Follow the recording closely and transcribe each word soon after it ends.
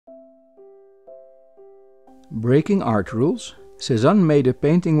Breaking art rules. Cézanne made a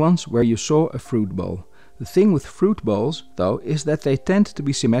painting once where you saw a fruit bowl. The thing with fruit bowls, though, is that they tend to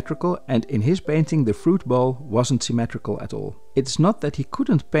be symmetrical, and in his painting the fruit bowl wasn't symmetrical at all. It's not that he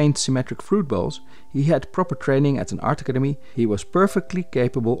couldn't paint symmetric fruit bowls. He had proper training at an art academy. He was perfectly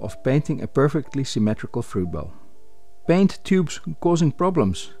capable of painting a perfectly symmetrical fruit bowl. Paint tubes causing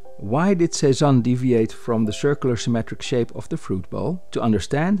problems. Why did Cézanne deviate from the circular symmetric shape of the fruit bowl? To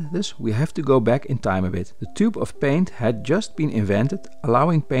understand this, we have to go back in time a bit. The tube of paint had just been invented,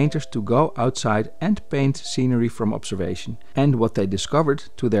 allowing painters to go outside and paint scenery from observation. And what they discovered,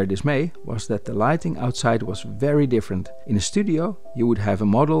 to their dismay, was that the lighting outside was very different. In a studio, you would have a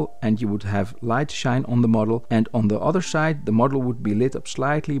model and you would have light shine on the model, and on the other side the model would be lit up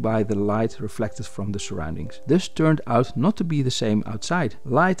slightly by the light reflected from the surroundings. This turned out not to be the same outside.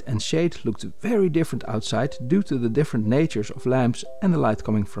 Light and shade looked very different outside due to the different natures of lamps and the light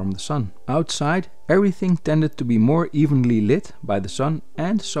coming from the sun. Outside, everything tended to be more evenly lit by the sun,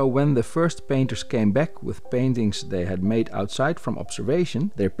 and so when the first painters came back with paintings they had made outside from observation,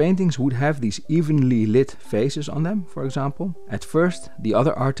 their paintings would have these evenly lit faces on them, for example. At first, the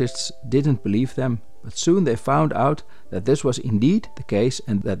other artists didn't believe them, but soon they found out that this was indeed the case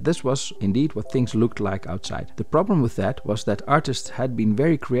and that this was indeed what things looked like outside. The problem with that was that artists had been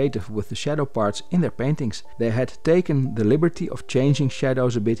very creative with the shadow parts in their paintings. They had taken the liberty of changing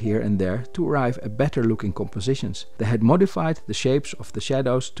shadows a bit here and there to arrive at better looking compositions. They had modified the shapes of the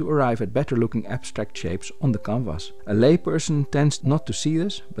shadows to arrive at better looking abstract shapes on the canvas. A layperson tends not to see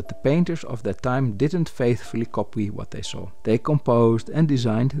this, but the painters of that time didn't faithfully copy what they saw. They composed and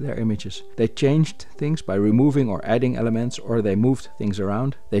designed their images. They changed things by removing or adding elements, or they moved things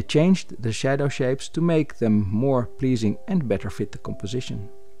around. They changed the shadow shapes to make them more pleasing and better fit the composition.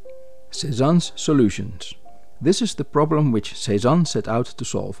 Cézanne's solutions. This is the problem which Cézanne set out to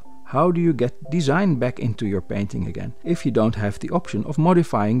solve. How do you get design back into your painting again if you don't have the option of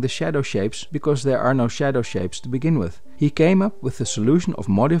modifying the shadow shapes because there are no shadow shapes to begin with? He came up with the solution of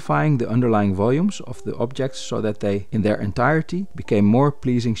modifying the underlying volumes of the objects so that they, in their entirety, became more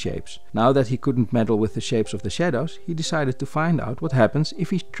pleasing shapes. Now that he couldn't meddle with the shapes of the shadows, he decided to find out what happens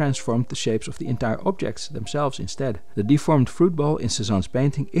if he transformed the shapes of the entire objects themselves instead. The deformed fruit bowl in Cézanne's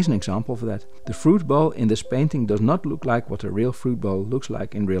painting is an example of that. The fruit bowl in this painting does not look like what a real fruit bowl looks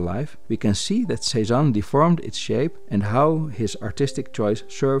like in real life. We can see that Cézanne deformed its shape and how his artistic choice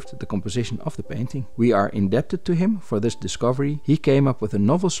served the composition of the painting. We are indebted to him for this discovery. He came up with a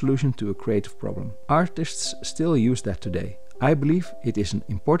novel solution to a creative problem. Artists still use that today. I believe it is an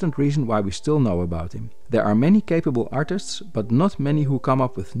important reason why we still know about him. There are many capable artists, but not many who come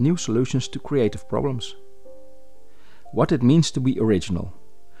up with new solutions to creative problems. What it means to be original.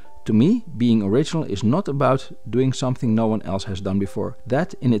 To me, being original is not about doing something no one else has done before.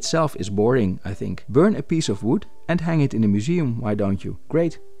 That in itself is boring, I think. Burn a piece of wood and hang it in a museum, why don't you?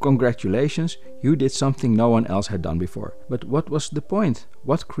 Great, congratulations, you did something no one else had done before. But what was the point?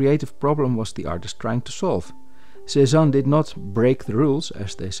 What creative problem was the artist trying to solve? Cézanne did not break the rules,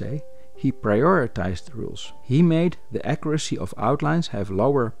 as they say. He prioritized the rules. He made the accuracy of outlines have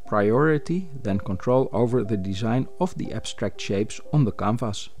lower priority than control over the design of the abstract shapes on the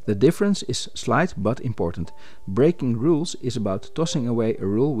canvas. The difference is slight but important. Breaking rules is about tossing away a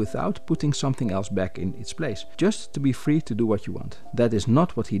rule without putting something else back in its place, just to be free to do what you want. That is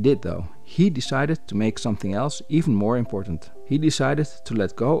not what he did though. He decided to make something else even more important. He decided to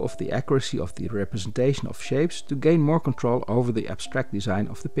let go of the accuracy of the representation of shapes to gain more control over the abstract design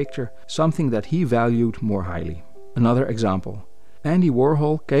of the picture, something that he valued more highly. Another example. Andy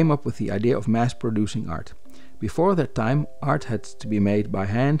Warhol came up with the idea of mass-producing art. Before that time, art had to be made by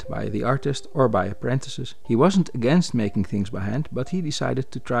hand, by the artist or by apprentices. He wasn't against making things by hand, but he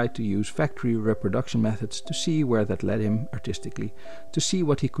decided to try to use factory reproduction methods to see where that led him artistically, to see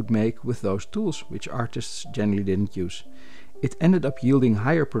what he could make with those tools, which artists generally didn't use. It ended up yielding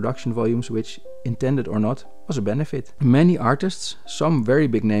higher production volumes, which, intended or not, was a benefit. Many artists, some very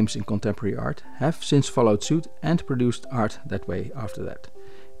big names in contemporary art, have since followed suit and produced art that way after that.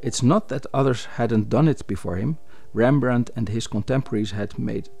 It's not that others hadn't done it before him. Rembrandt and his contemporaries had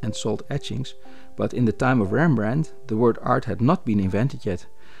made and sold etchings, but in the time of Rembrandt, the word art had not been invented yet.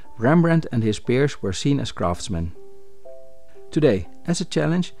 Rembrandt and his peers were seen as craftsmen. Today, as a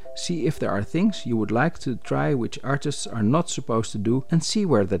challenge, see if there are things you would like to try which artists are not supposed to do and see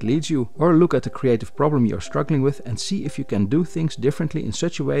where that leads you. Or look at a creative problem you're struggling with and see if you can do things differently in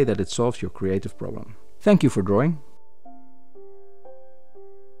such a way that it solves your creative problem. Thank you for drawing.